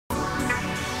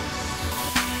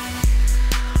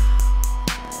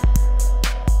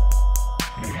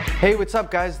Hey, what's up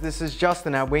guys? This is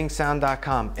Justin at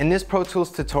WinkSound.com. In this Pro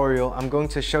Tools tutorial, I'm going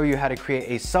to show you how to create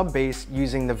a sub bass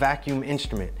using the vacuum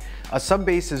instrument. A sub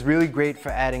bass is really great for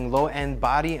adding low-end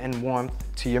body and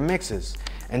warmth to your mixes.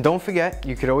 And don't forget,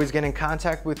 you could always get in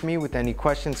contact with me with any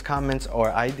questions, comments, or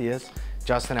ideas.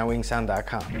 Justin at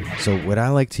WinkSound.com. So what I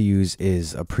like to use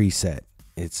is a preset.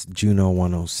 It's Juno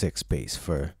 106 bass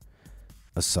for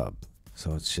a sub.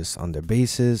 So it's just under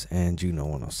basses and Juno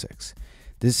 106.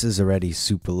 This is already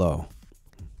super low.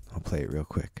 I'll play it real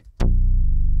quick.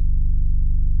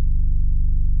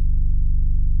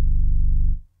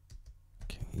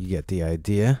 Okay, you get the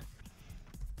idea.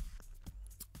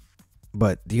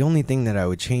 But the only thing that I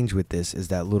would change with this is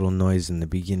that little noise in the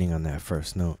beginning on that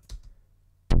first note.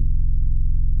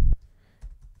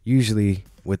 Usually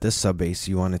with this sub bass,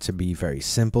 you want it to be very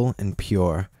simple and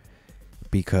pure,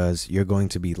 because you're going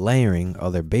to be layering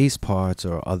other bass parts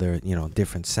or other,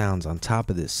 different sounds on top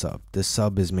of this sub. This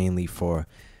sub is mainly for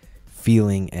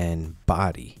feeling and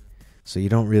body. So you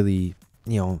don't really,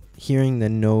 hearing the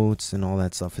notes and all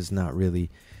that stuff is not really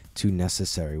too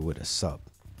necessary with a sub.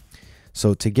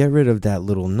 So to get rid of that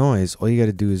little noise, all you got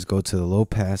to do is go to the low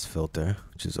pass filter,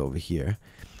 which is over here,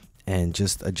 and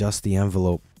just adjust the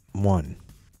envelope one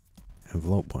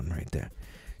right there.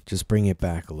 Just bring it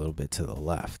back a little bit to the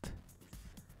left.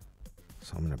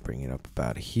 So I'm going to bring it up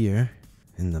about here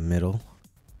in the middle,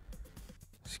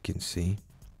 as you can see.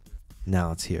 Now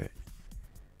let's hear it.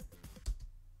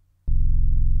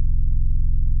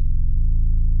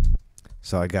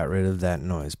 So I got rid of that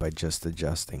noise by just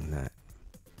adjusting that.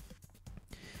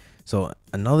 So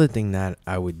another thing that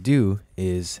I would do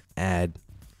is add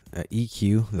an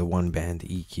EQ, the one band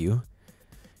EQ,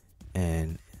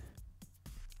 and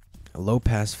a low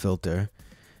pass filter,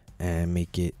 and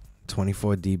make it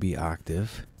 24 dB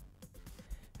octave,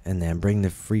 and then bring the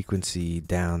frequency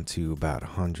down to about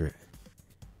 100.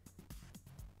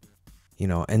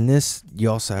 And this, you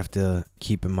also have to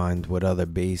keep in mind what other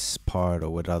bass part or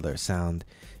what other sound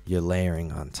you're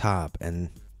layering on top, and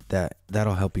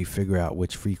that'll help you figure out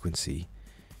which frequency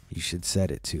you should set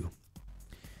it to.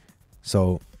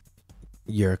 So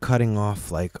you're cutting off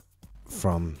like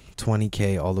from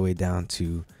 20K all the way down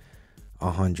to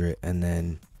 100, and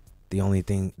then the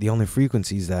only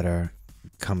frequencies that are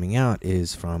coming out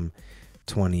is from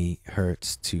 20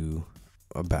 hertz to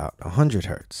about 100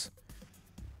 hertz.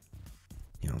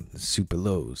 The super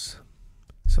lows.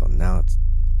 So now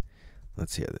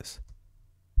let's hear this.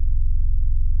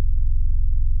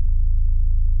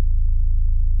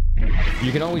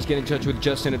 You can always get in touch with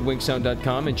Justin at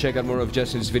WinkSound.com and check out more of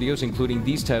Justin's videos, including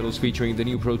these titles featuring the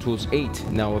new Pro Tools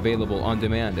 8, now available on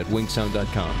demand at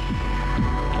WinkSound.com.